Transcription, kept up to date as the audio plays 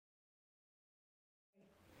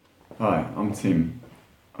Hi, I'm Tim.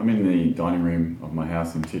 I'm in the dining room of my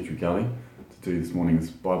house in Chitry Gully to do this morning's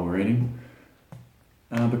Bible reading.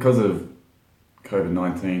 Because of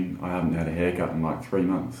COVID-19, I haven't had a haircut in like 3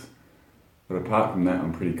 months. But apart from that,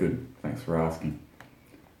 I'm pretty good. Thanks for asking.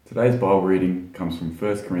 Today's Bible reading comes from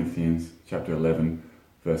 1 Corinthians chapter 11,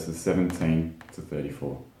 verses 17 to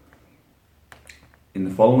 34. In the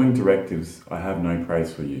following directives, I have no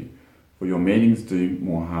praise for you, for your meetings do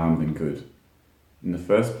more harm than good. In the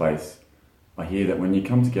first place, I hear that when you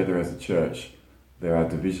come together as a church, there are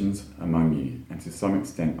divisions among you, and to some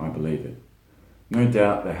extent I believe it. No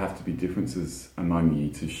doubt there have to be differences among you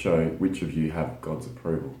to show which of you have God's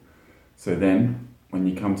approval. So then, when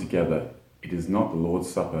you come together, it is not the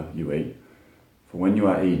Lord's Supper you eat, for when you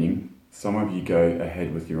are eating, some of you go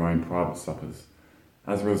ahead with your own private suppers.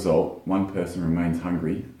 As a result, one person remains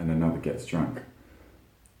hungry and another gets drunk.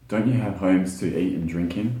 Don't you have homes to eat and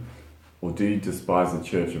drink in? Or do you despise the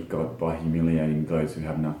church of God by humiliating those who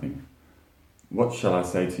have nothing? What shall I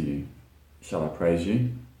say to you? Shall I praise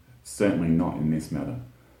you? Certainly not in this matter.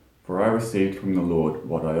 For I received from the Lord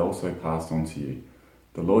what I also passed on to you.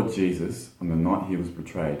 The Lord Jesus, on the night he was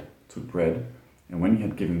betrayed, took bread, and when he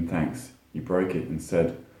had given thanks, he broke it and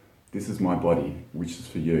said, "This is my body, which is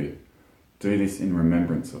for you. Do this in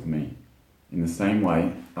remembrance of me." In the same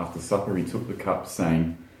way, after supper he took the cup,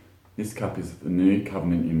 saying, "This cup is the new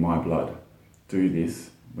covenant in my blood. Do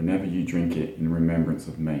this, whenever you drink it, in remembrance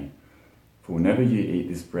of me. For whenever you eat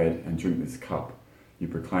this bread and drink this cup, you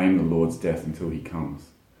proclaim the Lord's death until he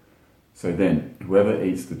comes. So then, whoever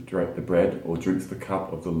eats the bread or drinks the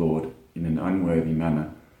cup of the Lord in an unworthy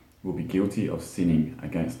manner will be guilty of sinning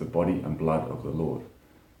against the body and blood of the Lord.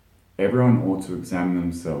 Everyone ought to examine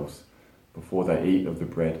themselves before they eat of the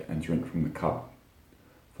bread and drink from the cup.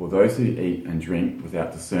 For those who eat and drink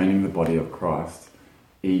without discerning the body of Christ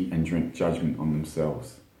eat and drink judgment on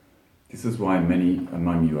themselves. This is why many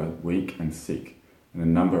among you are weak and sick, and a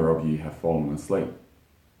number of you have fallen asleep.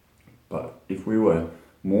 But if we were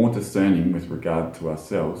more discerning with regard to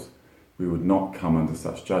ourselves, we would not come under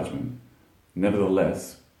such judgment.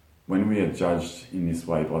 Nevertheless, when we are judged in this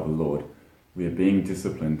way by the Lord, we are being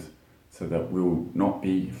disciplined so that we will not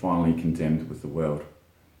be finally condemned with the world.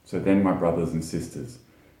 So then, my brothers and sisters,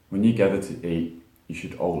 when you gather to eat, you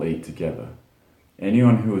should all eat together.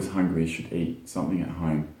 Anyone who is hungry should eat something at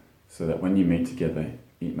home, so that when you meet together,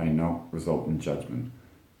 it may not result in judgment.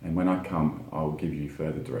 And when I come, I will give you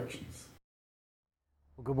further directions.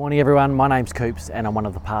 Well, good morning everyone, my name's Coops and I'm one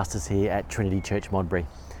of the pastors here at Trinity Church Modbury.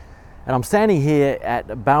 And I'm standing here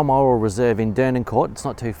at Balmoral Reserve in Dernancourt, it's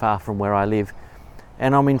not too far from where I live.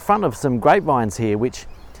 And I'm in front of some grapevines here, which,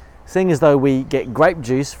 seeing as though we get grape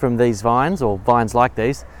juice from these vines, or vines like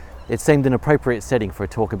these, it seemed an appropriate setting for a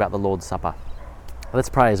talk about the Lord's Supper. Let's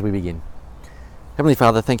pray as we begin. Heavenly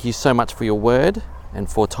Father, thank you so much for your word and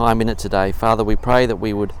for time in it today. Father, we pray that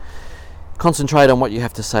we would concentrate on what you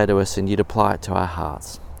have to say to us and you'd apply it to our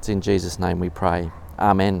hearts. It's in Jesus' name we pray.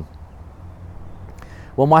 Amen.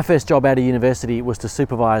 Well, my first job out of university was to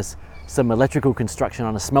supervise some electrical construction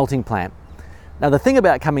on a smelting plant. Now, the thing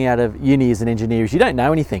about coming out of uni as an engineer is you don't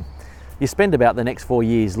know anything. You spend about the next 4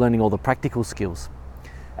 years learning all the practical skills.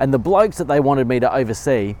 And the blokes that they wanted me to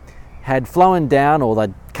oversee had flown down, or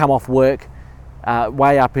they'd come off work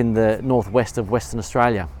way up in the northwest of Western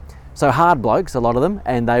Australia. So hard blokes, a lot of them,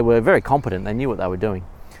 and they were very competent. They knew what they were doing.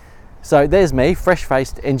 So there's me,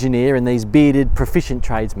 fresh-faced engineer, and these bearded, proficient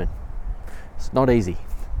tradesmen. It's not easy.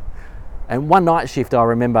 And one night shift, I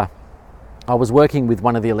remember, I was working with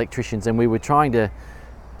one of the electricians and we were trying to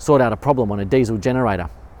sort out a problem on a diesel generator.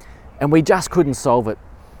 And we just couldn't solve it.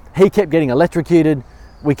 He kept getting electrocuted,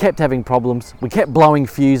 we kept having problems, we kept blowing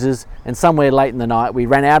fuses, and somewhere late in the night we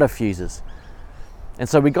ran out of fuses. And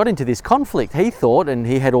so we got into this conflict. He thought, and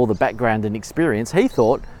he had all the background and experience, he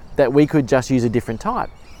thought that we could just use a different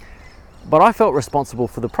type. But I felt responsible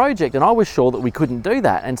for the project and I was sure that we couldn't do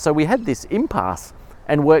that. And so we had this impasse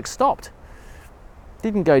and work stopped.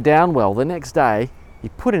 Didn't go down well. The next day, he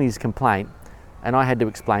put in his complaint and I had to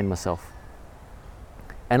explain myself.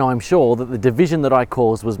 And I'm sure that the division that I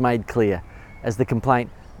caused was made clear as the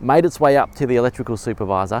complaint made its way up to the electrical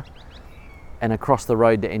supervisor and across the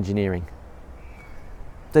road to engineering.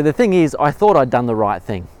 So the thing is, I thought I'd done the right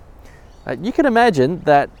thing. You can imagine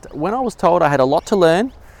that when I was told I had a lot to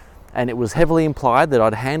learn and it was heavily implied that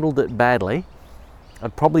I'd handled it badly,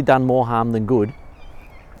 I'd probably done more harm than good.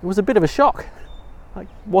 It was a bit of a shock. It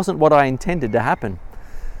wasn't what I intended to happen.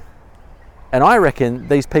 And I reckon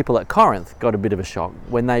these people at Corinth got a bit of a shock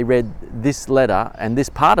when they read this letter and this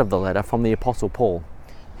part of the letter from the Apostle Paul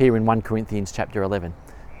here in 1 Corinthians chapter 11.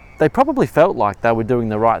 They probably felt like they were doing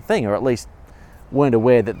the right thing, or at least weren't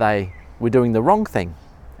aware that they were doing the wrong thing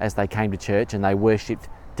as they came to church and they worshipped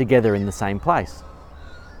together in the same place.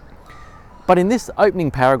 But in this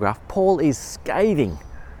opening paragraph, Paul is scathing.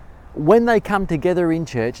 When they come together in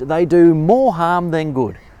church, they do more harm than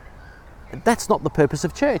good. That's not the purpose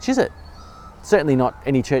of church, is it? Certainly not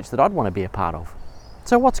any church that I'd want to be a part of.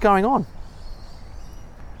 So what's going on?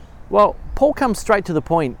 Well, Paul comes straight to the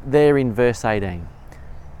point there in verse 18.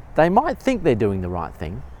 They might think they're doing the right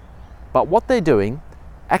thing, but what they're doing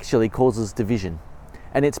actually causes division.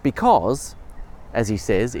 And it's because, as he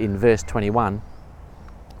says in verse 21,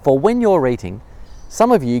 "For when you're eating,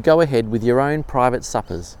 some of you go ahead with your own private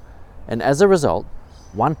suppers, and as a result,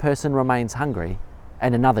 one person remains hungry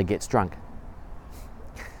and another gets drunk."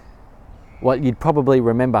 Well, you'd probably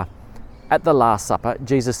remember at the Last Supper,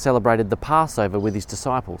 Jesus celebrated the Passover with his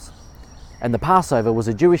disciples. And the Passover was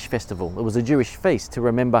a Jewish festival. It was a Jewish feast to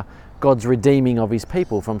remember God's redeeming of his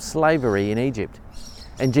people from slavery in Egypt.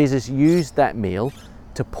 And Jesus used that meal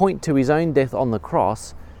to point to his own death on the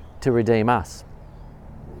cross to redeem us.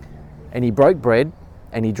 And he broke bread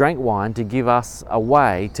and he drank wine to give us a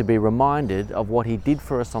way to be reminded of what he did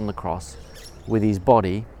for us on the cross with his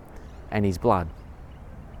body and his blood.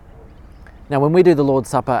 Now, when we do the Lord's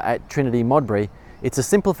Supper at Trinity Modbury, it's a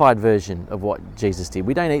simplified version of what Jesus did.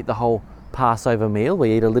 We don't eat the whole Passover meal.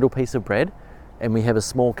 We eat a little piece of bread and we have a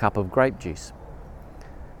small cup of grape juice.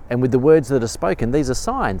 And with the words that are spoken, these are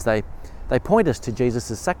signs. They point us to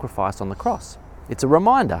Jesus' sacrifice on the cross. It's a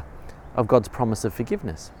reminder of God's promise of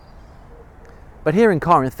forgiveness. But here in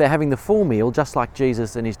Corinth, they're having the full meal just like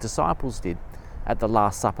Jesus and his disciples did at the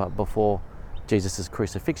Last Supper before Jesus'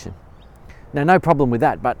 crucifixion. Now, no problem with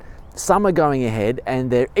that, but some are going ahead and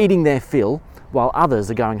they're eating their fill while others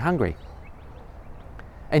are going hungry.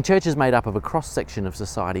 And church is made up of a cross-section of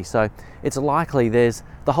society, so it's likely there's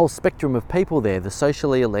the whole spectrum of people there, the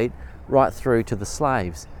socially elite right through to the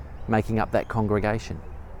slaves, making up that congregation.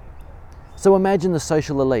 So imagine the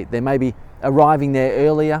social elite. They may be arriving there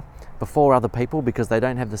earlier before other people because they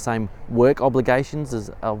don't have the same work obligations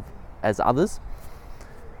as others.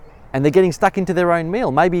 And they're getting stuck into their own meal.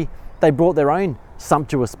 Maybe they brought their own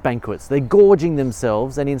sumptuous banquets. They're gorging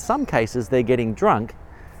themselves, and in some cases they're getting drunk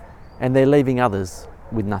and they're leaving others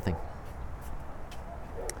with nothing.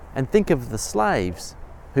 And think of the slaves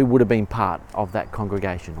who would have been part of that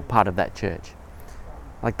congregation or part of that church.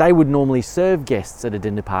 Like, they would normally serve guests at a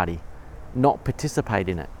dinner party, not participate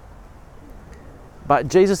in it. But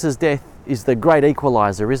Jesus' death is the great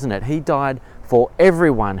equalizer, isn't it? He died for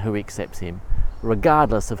everyone who accepts him,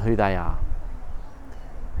 regardless of who they are.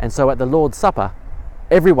 And so at the Lord's Supper,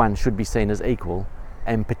 everyone should be seen as equal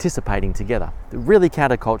and participating together. Really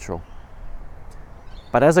countercultural.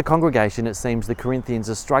 But as a congregation, it seems the Corinthians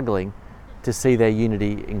are struggling to see their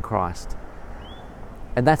unity in Christ.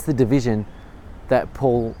 And that's the division that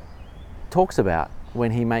Paul talks about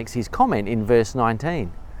when he makes his comment in verse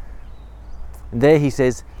 19. And there he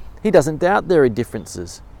says, he doesn't doubt there are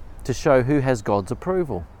differences to show who has God's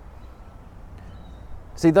approval.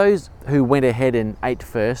 See, those who went ahead and ate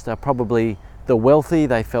first are probably the wealthy.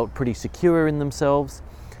 They felt pretty secure in themselves,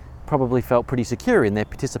 probably felt pretty secure in their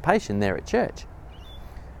participation there at church.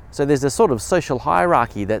 So there's a sort of social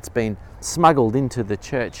hierarchy that's been smuggled into the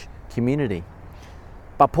church community.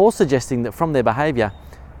 But Paul's suggesting that from their behaviour,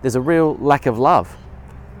 there's a real lack of love.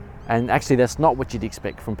 And actually that's not what you'd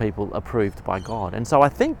expect from people approved by God. And so I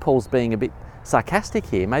think Paul's being a bit sarcastic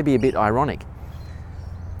here, maybe a bit ironic.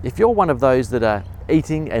 If you're one of those that are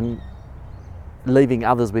eating and leaving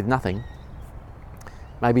others with nothing,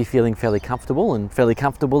 maybe feeling fairly comfortable in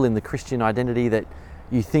the Christian identity that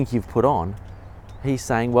you think you've put on, he's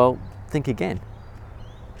saying, well, think again.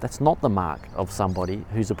 That's not the mark of somebody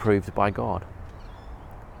who's approved by God.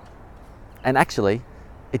 And actually,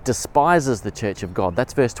 it despises the church of God.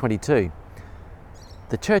 That's verse 22.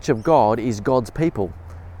 The church of God is God's people.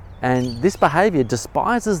 And this behaviour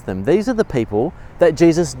despises them. These are the people that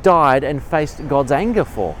Jesus died and faced God's anger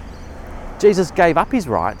for. Jesus gave up his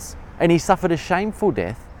rights and he suffered a shameful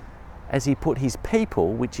death as he put his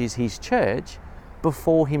people, which is his church,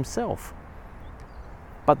 before himself.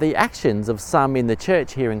 But the actions of some in the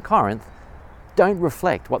church here in Corinth don't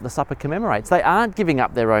reflect what the supper commemorates. They aren't giving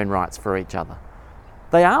up their own rights for each other.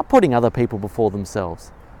 They are putting other people before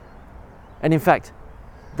themselves. And in fact,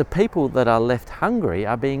 the people that are left hungry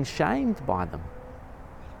are being shamed by them.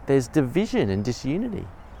 There's division and disunity.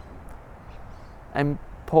 And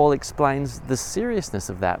Paul explains the seriousness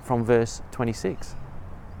of that from verse 26.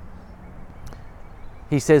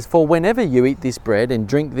 He says, "For whenever you eat this bread and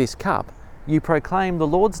drink this cup, you proclaim the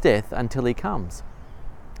Lord's death until he comes.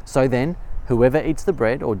 So then, whoever eats the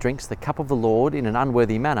bread or drinks the cup of the Lord in an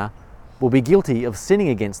unworthy manner will be guilty of sinning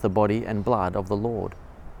against the body and blood of the Lord.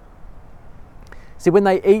 See, when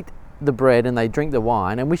they eat the bread and they drink the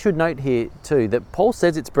wine, and we should note here too that Paul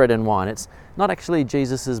says it's bread and wine. It's not actually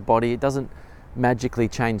Jesus's body. It doesn't magically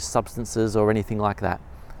change substances or anything like that.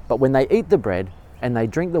 But when they eat the bread and they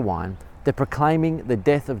drink the wine, they're proclaiming the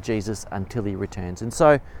death of Jesus until he returns. And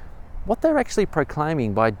so what they're actually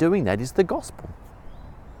proclaiming by doing that is the gospel.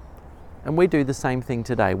 And we do the same thing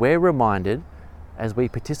today. We're reminded as we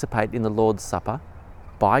participate in the Lord's Supper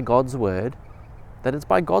by God's word that it's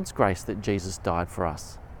by God's grace that Jesus died for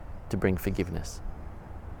us to bring forgiveness.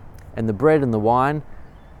 And the bread and the wine,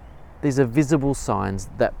 these are visible signs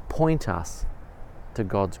that point us to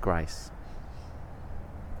God's grace.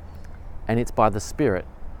 And it's by the Spirit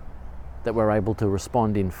that we're able to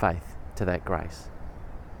respond in faith to that grace.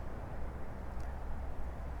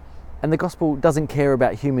 And the gospel doesn't care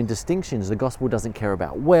about human distinctions. The gospel doesn't care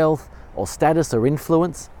about wealth or status or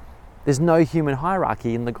influence. There's no human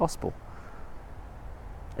hierarchy in the gospel.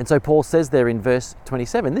 And so Paul says there in verse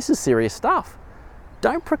 27, this is serious stuff.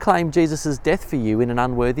 Don't proclaim Jesus' death for you in an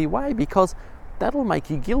unworthy way, because that'll make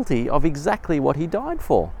you guilty of exactly what he died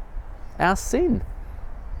for, our sin.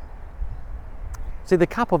 See, the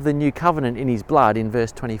cup of the new covenant in his blood in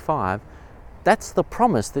verse 25, that's the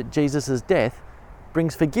promise that Jesus' death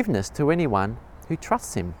brings forgiveness to anyone who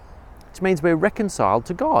trusts him, which means we're reconciled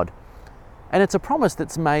to God. And it's a promise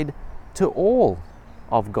that's made to all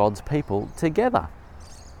of God's people together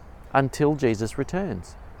until Jesus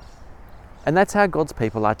returns. And that's how God's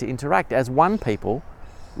people are to interact, as one people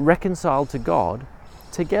reconciled to God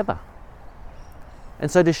together. And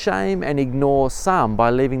so to shame and ignore some by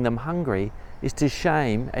leaving them hungry is to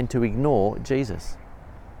shame and to ignore Jesus.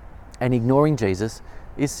 And ignoring Jesus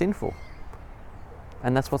is sinful.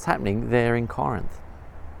 And that's what's happening there in Corinth.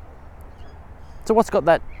 So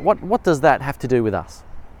what does that have to do with us?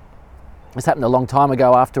 This happened a long time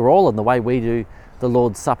ago after all, and the way we do the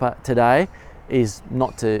Lord's Supper today is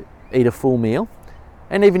not to eat a full meal.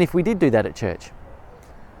 And even if we did do that at church,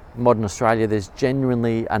 in modern Australia there's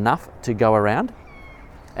genuinely enough to go around.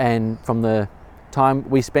 And from the time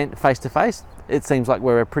we spent face to face, it seems like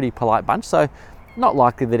we're a pretty polite bunch, so not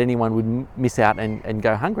likely that anyone would miss out and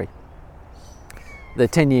go hungry. The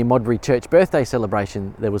 10-year Modbury Church birthday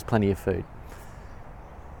celebration, there was plenty of food.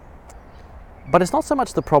 But it's not so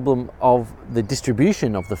much the problem of the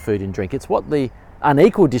distribution of the food and drink, it's what the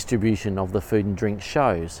unequal distribution of the food and drink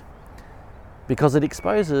shows, because it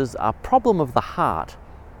exposes a problem of the heart.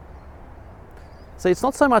 See, it's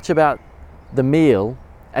not so much about the meal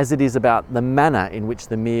as it is about the manner in which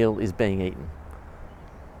the meal is being eaten.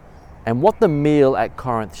 And what the meal at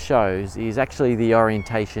Corinth shows is actually the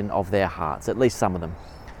orientation of their hearts, at least some of them.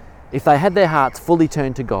 If they had their hearts fully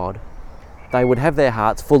turned to God, they would have their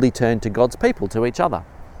hearts fully turned to God's people, to each other.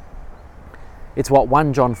 It's what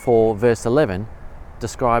 1 John 4 verse 11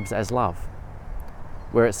 describes as love,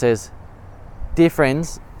 where it says, "Dear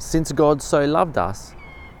friends, since God so loved us,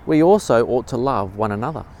 we also ought to love one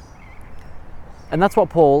another." And that's what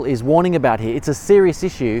Paul is warning about here. It's a serious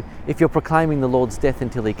issue if you're proclaiming the Lord's death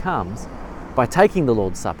until he comes by taking the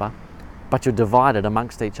Lord's Supper, but you're divided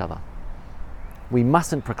amongst each other. We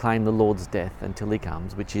mustn't proclaim the Lord's death until he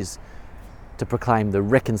comes, which is to proclaim the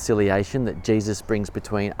reconciliation that Jesus brings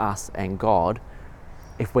between us and God,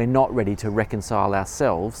 if we're not ready to reconcile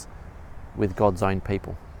ourselves with God's own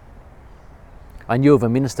people. I knew of a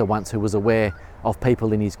minister once who was aware of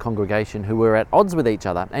people in his congregation who were at odds with each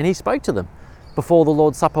other, and he spoke to them before the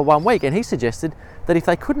Lord's Supper one week, and he suggested that if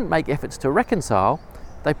they couldn't make efforts to reconcile,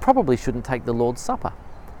 they probably shouldn't take the Lord's Supper.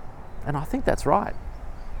 And I think that's right.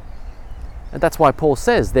 And that's why Paul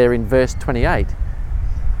says there in verse 28,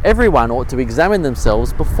 everyone ought to examine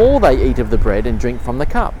themselves before they eat of the bread and drink from the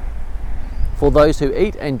cup. For those who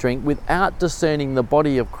eat and drink without discerning the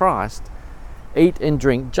body of Christ eat and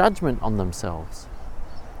drink judgment on themselves.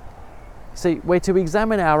 See, we're to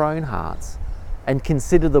examine our own hearts and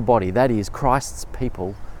consider the body, that is, Christ's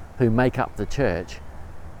people who make up the church,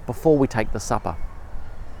 before we take the supper.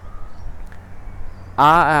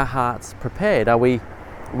 Are our hearts prepared? Are we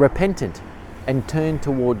repentant and turned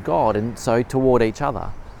toward God, and so toward each other,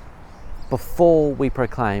 before we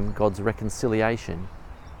proclaim God's reconciliation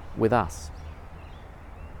with us?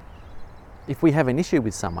 If we have an issue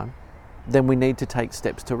with someone, then we need to take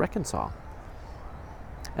steps to reconcile.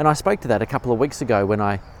 And I spoke to that a couple of weeks ago when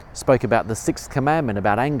I spoke about the sixth commandment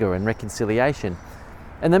about anger and reconciliation.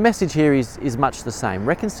 And the message here is much the same.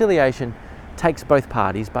 Reconciliation takes both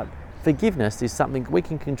parties, but forgiveness is something we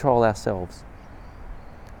can control ourselves.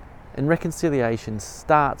 And reconciliation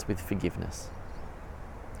starts with forgiveness.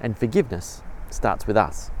 And forgiveness starts with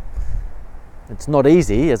us. It's not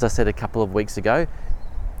easy, as I said a couple of weeks ago,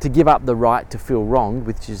 to give up the right to feel wronged,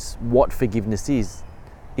 which is what forgiveness is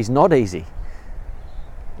not easy.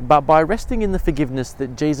 But by resting in the forgiveness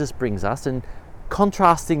that Jesus brings us and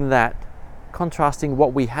contrasting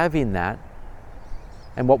what we have in that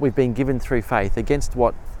and what we've been given through faith against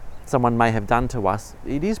what someone may have done to us,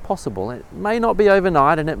 it is possible. It may not be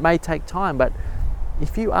overnight and it may take time, but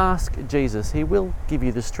if you ask Jesus, he will give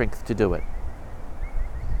you the strength to do it.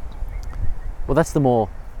 Well, that's the more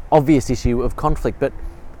obvious issue of conflict, but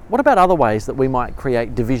what about other ways that we might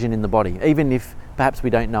create division in the body, even if perhaps we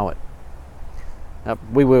don't know it?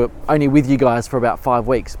 We were only with you guys for about 5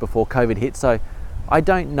 weeks before COVID hit, so I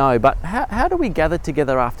don't know, but how do we gather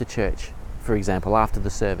together after church, for example, after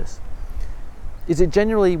the service? Is it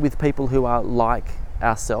generally with people who are like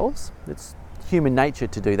ourselves? It's human nature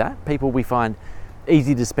to do that. People we find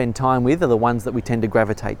easy to spend time with are the ones that we tend to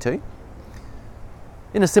gravitate to.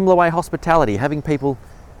 In a similar way, hospitality, having people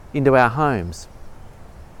into our homes.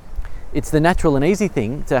 It's the natural and easy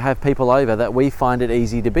thing to have people over that we find it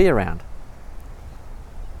easy to be around.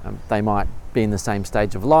 They might be in the same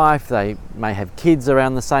stage of life, they may have kids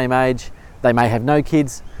around the same age, they may have no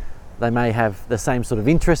kids, they may have the same sort of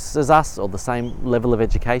interests as us or the same level of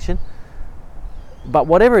education. But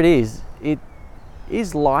whatever it is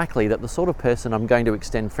likely that the sort of person I'm going to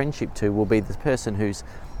extend friendship to will be the person who's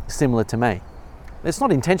similar to me. It's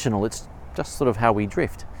not intentional, it's just sort of how we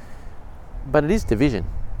drift. But it is division,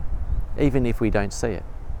 even if we don't see it.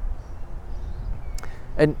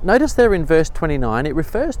 And notice there in verse 29, it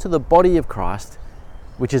refers to the body of Christ,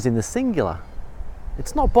 which is in the singular.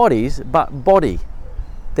 It's not bodies, but body.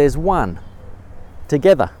 There's one,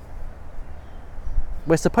 together.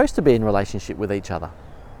 We're supposed to be in relationship with each other.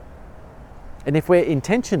 And if we're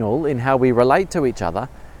intentional in how we relate to each other,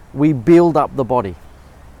 we build up the body.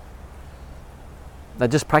 Now,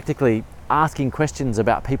 just practically asking questions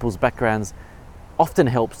about people's backgrounds often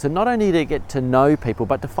helps to not only to get to know people,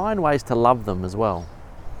 but to find ways to love them as well.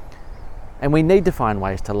 And we need to find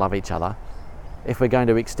ways to love each other if we're going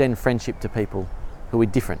to extend friendship to people who are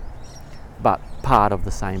different, but part of the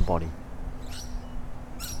same body.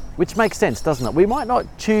 Which makes sense, doesn't it? We might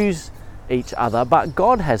not choose each other, but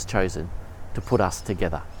God has chosen to put us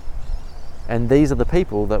together. And these are the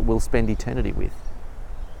people that we'll spend eternity with.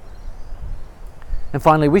 And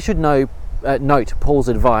finally, we should note Paul's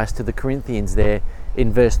advice to the Corinthians there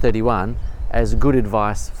in verse 31 as good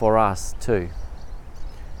advice for us too.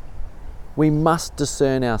 We must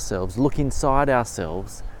discern ourselves, look inside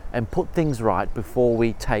ourselves, and put things right before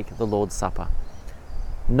we take the Lord's Supper.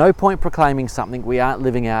 No point proclaiming something we aren't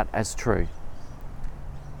living out as true.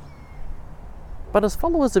 But as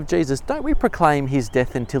followers of Jesus, don't we proclaim his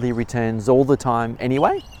death until he returns all the time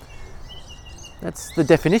anyway? That's the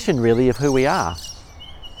definition really of who we are.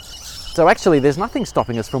 So actually there's nothing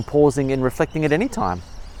stopping us from pausing and reflecting at any time,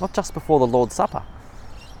 not just before the Lord's Supper.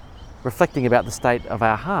 Reflecting about the state of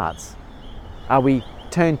our hearts. Are we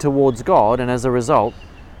turned towards God and as a result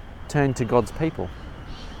turned to God's people?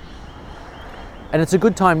 And it's a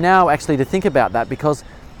good time now actually to think about that, because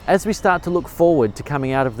as we start to look forward to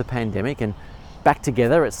coming out of the pandemic and back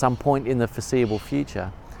together at some point in the foreseeable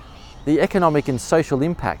future, the economic and social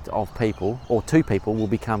impact of people or to people will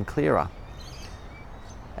become clearer.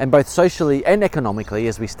 And both socially and economically,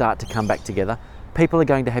 as we start to come back together, people are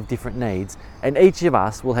going to have different needs, and each of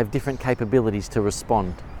us will have different capabilities to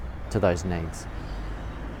respond to those needs.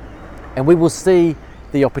 And we will see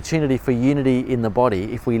the opportunity for unity in the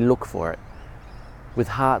body if we look for it, with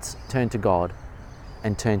hearts turned to God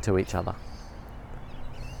and turned to each other.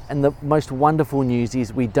 And the most wonderful news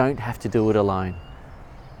is we don't have to do it alone.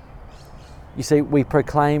 You see, we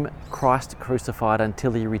proclaim Christ crucified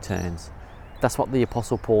until he returns. That's what the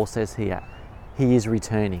Apostle Paul says here. He is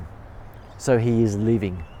returning. So he is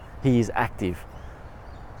living. He is active.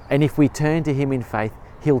 And if we turn to him in faith,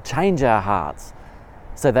 he'll change our hearts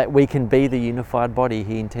so that we can be the unified body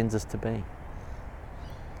he intends us to be.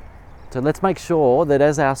 So let's make sure that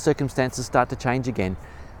as our circumstances start to change again,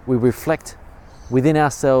 we reflect within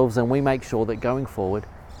ourselves and we make sure that going forward,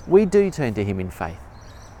 we do turn to him in faith.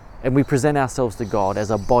 And we present ourselves to God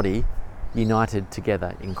as a body united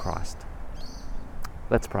together in Christ.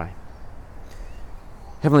 Let's pray.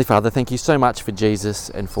 Heavenly Father, thank you so much for Jesus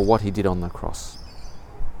and for what he did on the cross.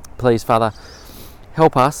 Please, Father,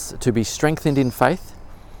 help us to be strengthened in faith,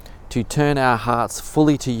 to turn our hearts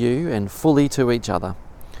fully to you and fully to each other.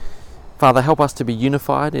 Father, help us to be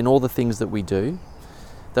unified in all the things that we do,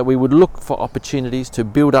 that we would look for opportunities to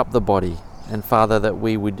build up the body, and Father, that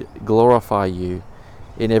we would glorify you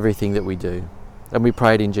in everything that we do. And we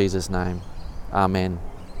pray it in Jesus' name. Amen.